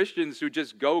dumb Christians who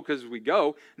just go because we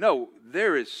go. No,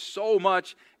 there is so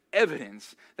much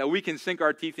evidence that we can sink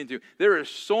our teeth into. There are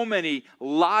so many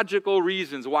logical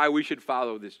reasons why we should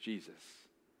follow this Jesus.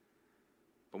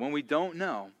 But when we don't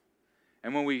know,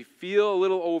 and when we feel a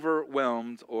little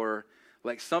overwhelmed or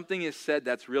like something is said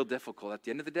that's real difficult, at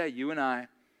the end of the day, you and I,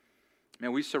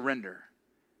 man, we surrender.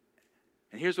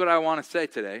 And here's what I want to say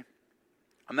today.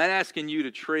 I'm not asking you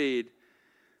to trade,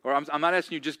 or I'm not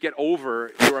asking you to just get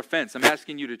over your offense. I'm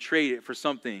asking you to trade it for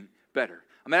something better.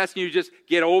 I'm asking you to just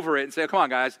get over it and say, come on,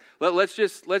 guys, let's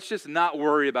just not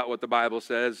worry about what the Bible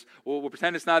says. We'll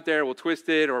pretend it's not there. We'll twist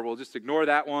it, or we'll just ignore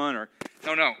that one. Or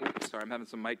no. Oops, sorry, I'm having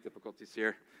some mic difficulties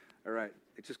here. All right.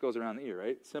 It just goes around the ear,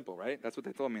 right? Simple, right? That's what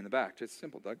they told me in the back. Just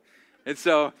simple, Doug. And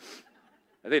so,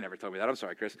 they never told me that. I'm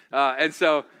sorry, Chris. And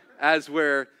so, as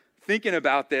we're thinking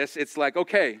about this, it's like,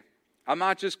 okay, I'm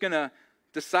not just going to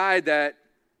decide that,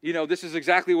 this is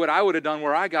exactly what I would have done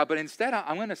where I got, but instead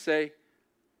I'm going to say,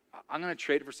 I'm going to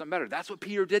trade it for something better. That's what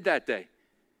Peter did that day.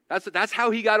 That's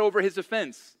how he got over his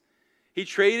offense. He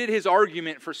traded his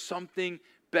argument for something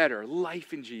better,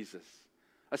 life in Jesus,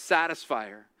 a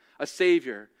satisfier, a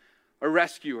savior, a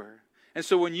rescuer. And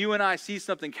so when you and I see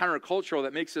something countercultural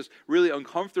that makes us really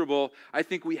uncomfortable, I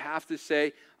think we have to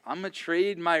say, I'm going to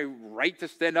trade my right to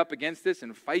stand up against this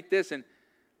and fight this. And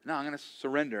no, I'm going to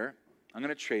surrender. I'm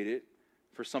going to trade it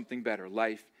for something better,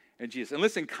 life in Jesus. And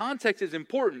listen, context is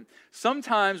important.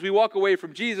 Sometimes we walk away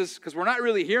from Jesus because we're not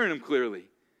really hearing him clearly.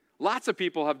 Lots of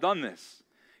people have done this.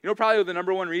 Probably the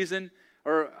number one reason,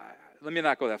 or let me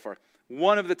not go that far.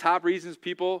 One of the top reasons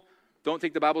people don't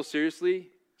take the Bible seriously,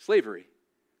 slavery.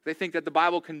 They think that the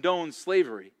Bible condones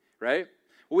slavery, right?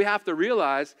 What we have to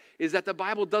realize is that the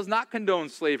Bible does not condone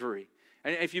slavery.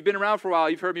 And if you've been around for a while,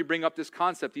 you've heard me bring up this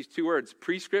concept, these two words,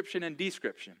 prescription and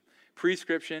description.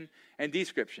 Prescription and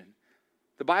description.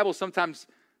 The Bible sometimes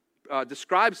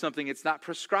describes something it's not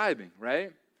prescribing,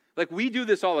 right? Like we do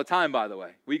this all the time, by the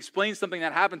way. We explain something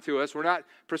that happened to us. We're not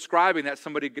prescribing that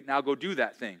somebody now go do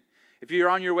that thing. If you're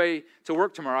on your way to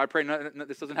work tomorrow, I pray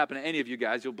this doesn't happen to any of you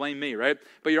guys. You'll blame me, right?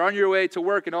 But you're on your way to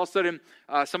work, and all of a sudden,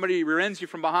 somebody rear ends you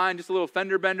from behind, just a little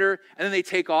fender bender, and then they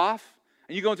take off.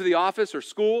 And you go into the office or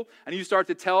school, and you start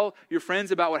to tell your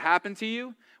friends about what happened to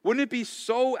you. Wouldn't it be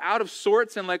so out of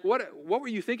sorts and like, what were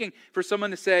you thinking for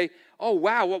someone to say, oh,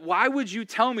 wow, why would you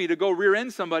tell me to go rear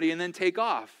end somebody and then take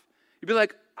off? You'd be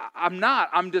like, I'm not.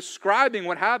 I'm describing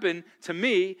what happened to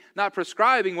me, not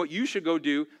prescribing what you should go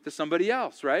do to somebody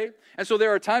else, right? And so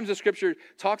there are times the Scripture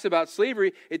talks about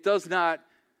slavery. It does not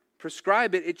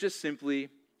prescribe it. It just simply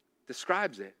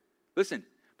describes it. Listen,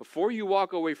 before you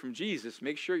walk away from Jesus,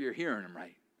 make sure you're hearing him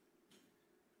right.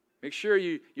 Make sure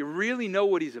you really know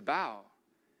what he's about.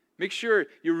 Make sure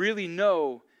you really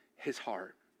know his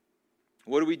heart.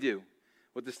 What do we do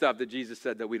with the stuff that Jesus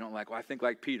said that we don't like? Well, I think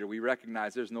like Peter, we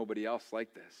recognize there's nobody else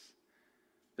like this.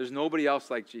 There's nobody else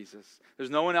like Jesus.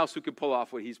 There's no one else who could pull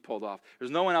off what he's pulled off.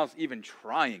 There's no one else even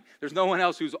trying. There's no one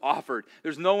else who's offered.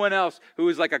 There's no one else who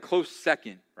is like a close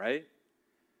second, right?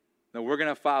 No, we're going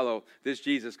to follow this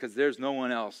Jesus because there's no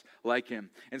one else like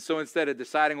him. And so instead of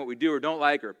deciding what we do or don't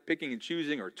like or picking and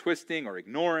choosing or twisting or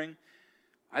ignoring,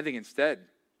 I think instead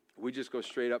we just go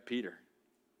straight up Peter.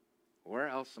 Where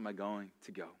else am I going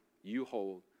to go? You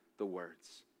hold the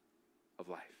words of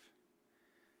life.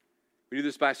 We do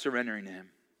this by surrendering to him,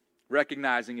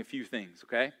 recognizing a few things,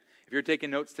 okay? If you're taking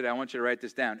notes today, I want you to write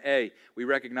this down. A, we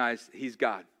recognize he's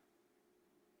God.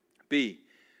 B,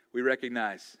 we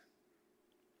recognize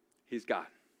he's God.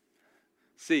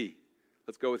 C,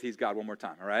 let's go with he's God one more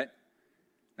time, all right?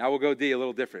 Now we'll go D, a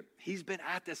little different. He's been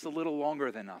at this a little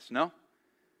longer than us, no?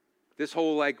 This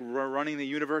whole like running the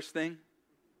universe thing.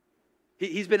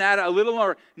 He's been at it a little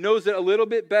longer, knows it a little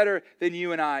bit better than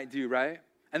you and I do, right?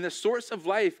 And the source of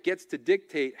life gets to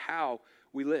dictate how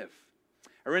we live.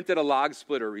 I rented a log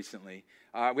splitter recently.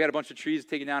 We had a bunch of trees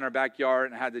taken down in our backyard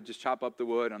and I had to just chop up the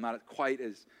wood. I'm not quite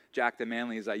as jacked and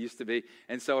manly as I used to be.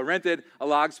 And so I rented a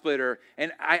log splitter.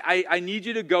 And I need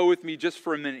you to go with me just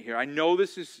for a minute here. I know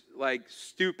this is like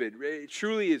stupid. It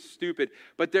truly is stupid.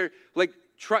 But they're like,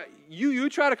 you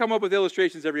try to come up with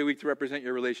illustrations every week to represent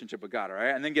your relationship with God, all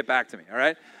right? And then get back to me, all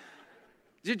right?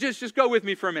 Just go with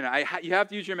me for a minute. You have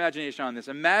to use your imagination on this.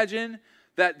 Imagine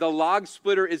that the log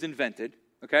splitter is invented,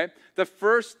 okay? The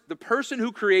person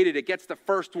who created it gets the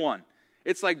first one.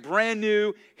 It's like brand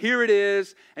new. Here it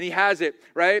is, and he has it,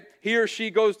 right? He or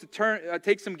she goes to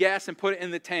take some gas and put it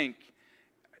in the tank.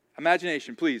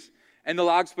 Imagination, please. And the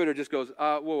log splitter just goes,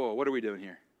 whoa, what are we doing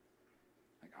here?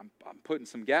 I'm putting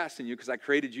some gas in you because I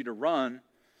created you to run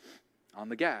on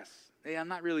the gas. Hey, I'm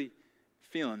not really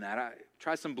feeling that.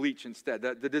 Try some bleach instead.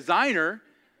 The designer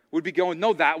would be going,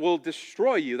 no, that will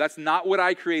destroy you. That's not what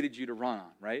I created you to run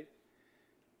on, right?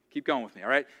 Keep going with me, all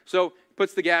right? So he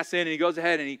puts the gas in, and he goes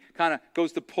ahead, and he kind of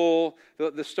goes to pull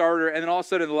the starter, and then all of a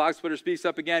sudden the log splitter speaks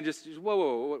up again, just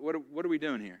whoa, what are we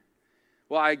doing here?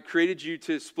 Well, I created you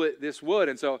to split this wood,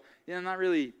 and so, I'm not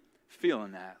really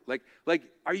feeling that. Like,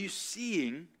 are you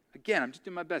seeing, again, I'm just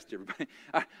doing my best here, everybody.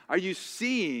 Are you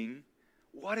seeing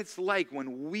what it's like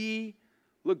when we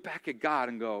look back at God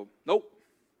and go, nope,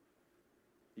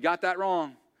 you got that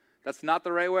wrong. That's not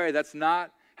the right way. That's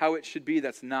not how it should be.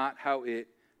 That's not how it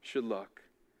should look.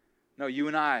 No, you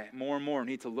and I, more and more,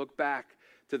 need to look back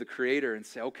to the Creator and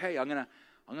say, okay, I'm gonna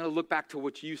look back to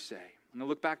what you say. I'm going to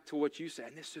look back to what you say.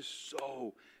 And this is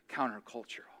so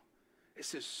countercultural.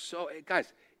 This is so,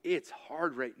 guys, it's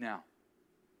hard right now.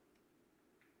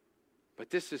 But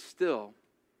this is still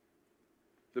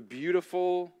the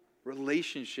beautiful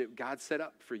relationship God set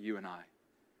up for you and I,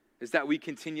 is that we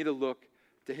continue to look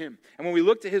to Him. And when we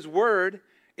look to His Word,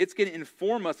 it's going to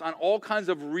inform us on all kinds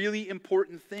of really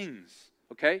important things,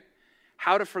 okay?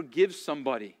 How to forgive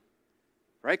somebody,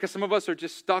 right? Because some of us are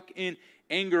just stuck in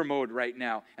anger mode right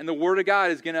now. And the Word of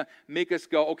God is going to make us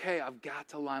go, okay, I've got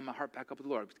to line my heart back up with the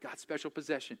Lord. God's special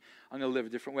possession. I'm going to live a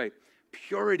different way.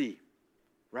 Purity,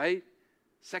 right?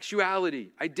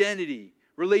 Sexuality, identity,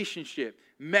 relationship,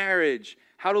 marriage,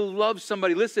 how to love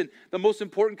somebody. Listen, the most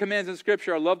important commands in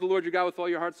Scripture are love the Lord your God with all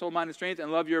your heart, soul, mind, and strength,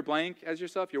 and love your blank as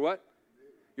yourself. Your what?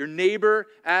 Your neighbor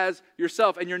as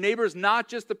yourself. And your neighbor is not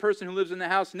just the person who lives in the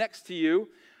house next to you.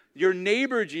 Your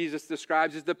neighbor, Jesus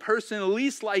describes, is the person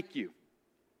least like you.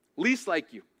 Least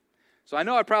like you. So I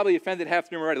know I probably offended half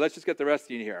the room already. Let's just get the rest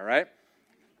of you in here, all right?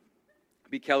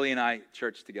 Be Kelly and I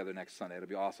church together next Sunday. It'll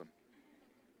be awesome.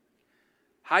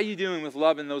 How are you doing with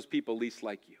loving those people least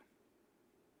like you?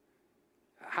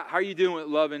 How are you doing with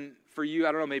loving, for you,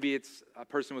 I don't know, maybe it's a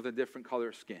person with a different color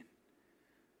of skin.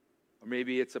 Or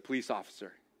maybe it's a police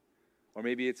officer. Or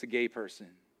maybe it's a gay person.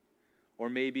 Or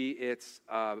maybe it's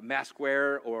a mask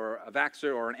wearer or a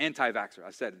vaxxer or an anti-vaxxer.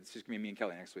 I said it's just going to be me and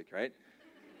Kelly next week, right?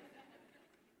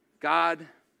 God,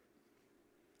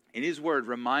 in His Word,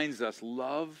 reminds us,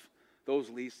 love those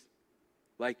least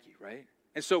like you, right?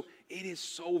 And so it is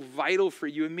so vital for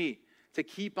you and me to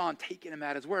keep on taking Him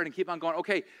at His Word and keep on going,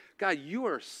 okay, God, you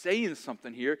are saying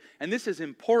something here, and this is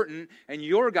important, and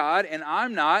you're God, and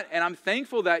I'm not, and I'm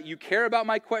thankful that you care about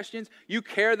my questions. You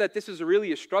care that this is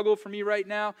really a struggle for me right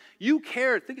now. You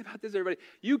care, think about this, everybody.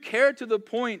 You care to the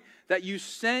point that you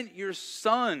sent your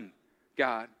Son,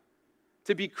 God,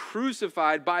 to be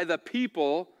crucified by the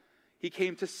people He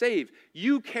came to save.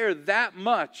 You care that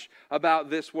much about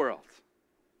this world.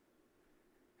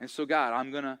 And so, God,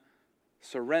 I'm going to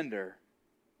surrender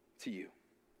to you.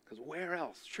 Because where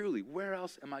else, truly, where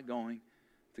else am I going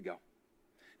to go?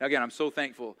 Now, again, I'm so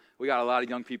thankful we got a lot of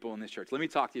young people in this church. Let me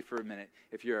talk to you for a minute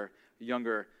if you're a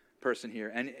younger person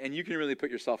here. And you can really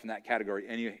put yourself in that category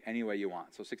any way you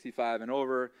want. So 65 and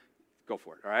over, go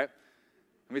for it, all right?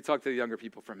 Let me talk to the younger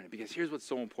people for a minute, because here's what's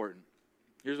so important.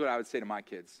 Here's what I would say to my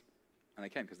kids, and I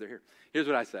can because they're here. Here's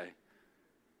what I say,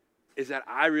 is that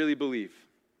I really believe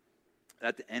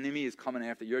that the enemy is coming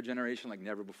after your generation like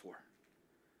never before,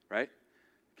 right?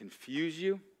 Confuse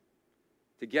you,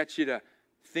 to get you to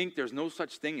think there's no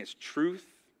such thing as truth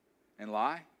and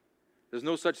lie. There's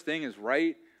no such thing as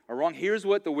right or wrong. Here's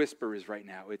what the whisper is right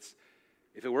now. It's,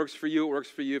 if it works for you, it works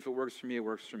for you. If it works for me, it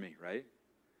works for me, right?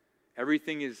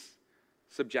 Everything is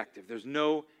subjective. There's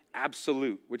no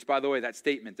absolute, which, by the way, that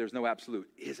statement, there's no absolute,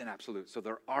 is an absolute. So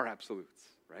there are absolutes,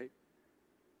 right?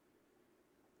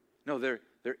 No, there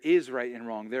is right and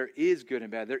wrong. There is good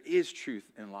and bad. There is truth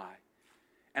and lie.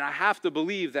 And I have to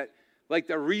believe that, like,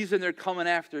 the reason they're coming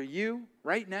after you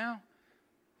right now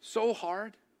so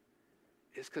hard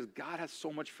is because God has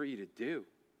so much for you to do.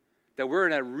 That we're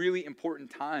in a really important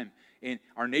time in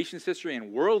our nation's history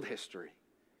and world history.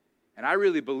 And I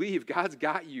really believe God's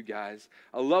got you guys.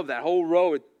 I love that whole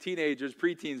row of teenagers,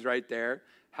 preteens right there.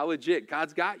 How legit.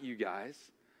 God's got you guys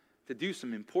to do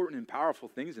some important and powerful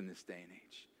things in this day and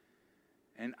age.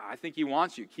 And I think He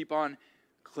wants you. Keep on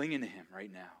clinging to Him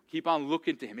right now. Keep on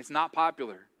looking to Him. It's not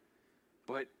popular.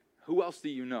 But who else do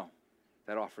you know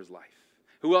that offers life?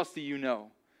 Who else do you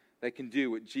know that can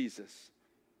do what Jesus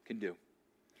can do?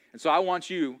 And so I want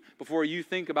you, before you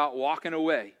think about walking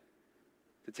away,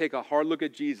 to take a hard look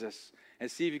at Jesus and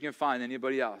see if you can find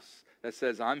anybody else that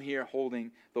says, I'm here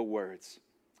holding the words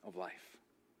of life.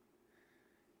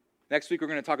 Next week, we're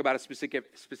going to talk about a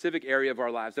specific area of our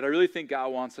lives that I really think God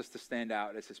wants us to stand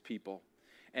out as His people.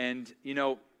 And, you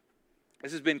know,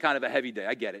 This has been kind of a heavy day.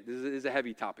 I get it. This is a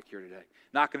heavy topic here today.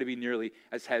 Not going to be nearly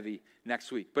as heavy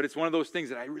next week. But it's one of those things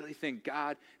that I really think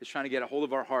God is trying to get a hold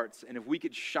of our hearts. And if we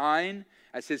could shine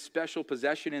as his special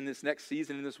possession in this next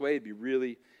season in this way, it'd be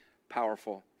really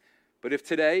powerful. But if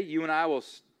today you and I will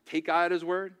take God at his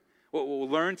word, we'll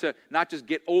learn to not just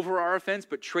get over our offense,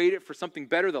 but trade it for something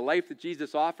better, the life that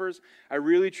Jesus offers, I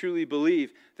really truly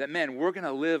believe that, man, we're going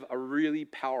to live a really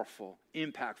powerful,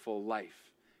 impactful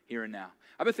life here and now.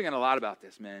 I've been thinking a lot about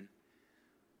this, man.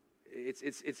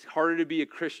 It's harder to be a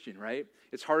Christian, right?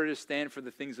 It's harder to stand for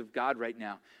the things of God right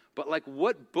now. But like,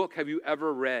 what book have you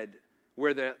ever read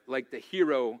where the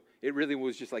hero, it really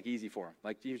was just like easy for him?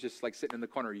 Like he was just like sitting in the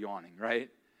corner yawning, right?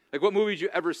 Like what movies you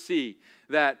ever see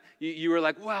that you were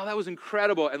like, wow, that was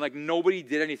incredible, and like nobody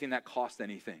did anything that cost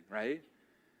anything, right?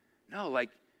 No, like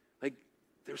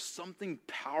there's something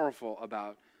powerful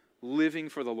about living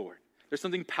for the Lord. There's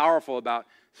something powerful about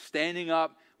standing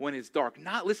up when it's dark.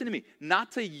 Listen to me,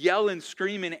 not to yell and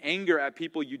scream in anger at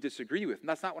people you disagree with.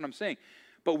 That's not what I'm saying.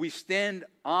 But we stand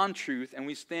on truth and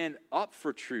we stand up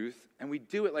for truth, and we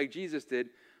do it like Jesus did,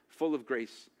 full of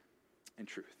grace and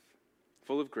truth.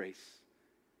 Full of grace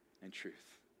and truth.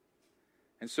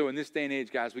 And so in this day and age,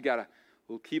 guys,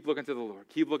 we'll keep looking to the Lord,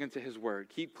 keep looking to his word,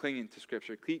 keep clinging to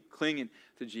Scripture, keep clinging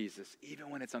to Jesus, even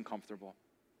when it's uncomfortable.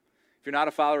 If you're not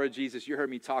a follower of Jesus, you heard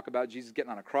me talk about Jesus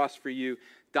getting on a cross for you,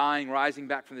 dying, rising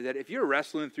back from the dead. If you're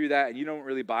wrestling through that and you don't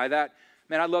really buy that,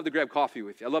 man, I'd love to grab coffee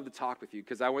with you. I'd love to talk with you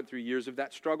because I went through years of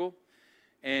that struggle.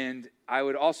 And I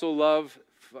would also love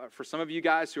for some of you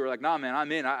guys who are like, nah, man,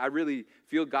 I'm in. I really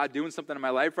feel God doing something in my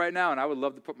life right now, and I would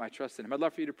love to put my trust in him. I'd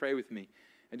love for you to pray with me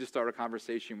and just start a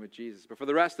conversation with Jesus. But for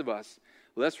the rest of us,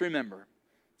 let's remember,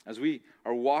 as we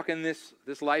are walking this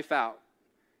life out,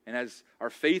 and as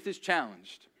our faith is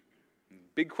challenged,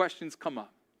 big questions come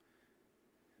up,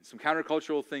 and some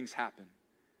countercultural things happen,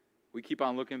 we keep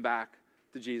on looking back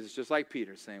to Jesus, just like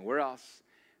Peter, saying, where else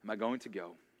am I going to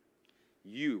go?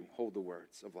 You hold the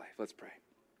words of life. Let's pray.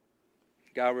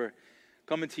 God, we're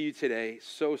coming to you today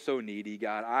so needy,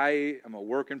 God. I am a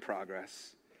work in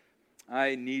progress.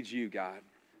 I need you, God,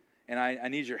 and I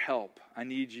need your help. I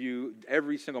need you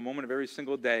every single moment of every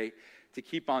single day to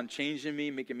keep on changing me,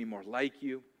 making me more like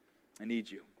you. I need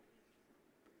you.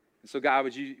 And so, God,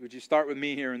 would you start with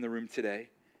me here in the room today?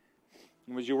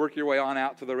 And would you work your way on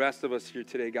out to the rest of us here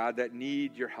today, God, that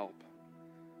need your help,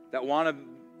 that want to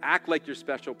act like your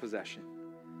special possession,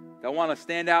 that want to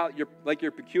stand out like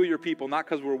your peculiar people, not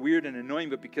because we're weird and annoying,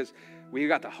 but because we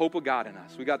got the hope of God in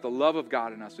us. We got the love of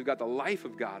God in us. We got the life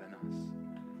of God in us.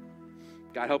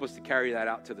 God, help us to carry that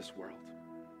out to this world.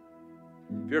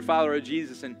 If you're a follower of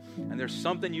Jesus and there's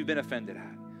something you've been offended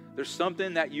at, there's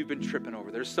something that you've been tripping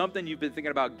over, there's something you've been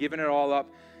thinking about giving it all up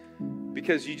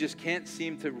because you just can't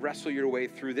seem to wrestle your way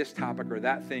through this topic or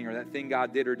that thing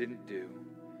God did or didn't do,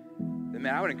 then,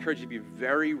 man, I would encourage you to be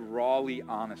very rawly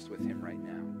honest with him right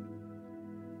now.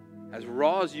 As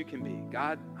raw as you can be.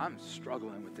 God, I'm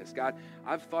struggling with this. God,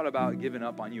 I've thought about giving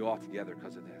up on you altogether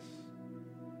because of this.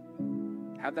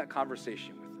 Have that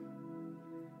conversation with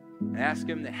him. And ask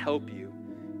him to help you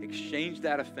exchange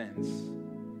that offense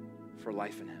for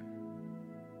life in him.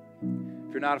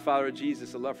 If you're not a follower of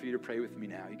Jesus, I'd love for you to pray with me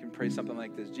now. You can pray something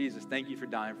like this. Jesus, thank you for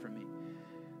dying for me.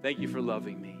 Thank you for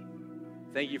loving me.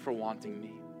 Thank you for wanting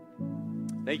me.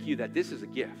 Thank you that this is a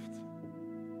gift.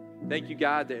 Thank you,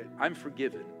 God, that I'm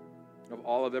forgiven of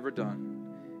all I've ever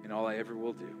done and all I ever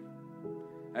will do.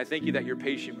 And I thank you that you're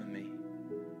patient with me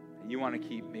and you want to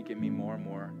keep making me more and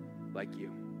more like you.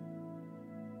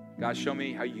 God, show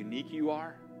me how unique you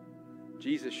are.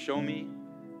 Jesus, show me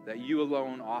that you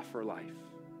alone offer life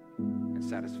and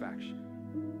satisfaction.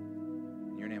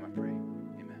 In your name I pray.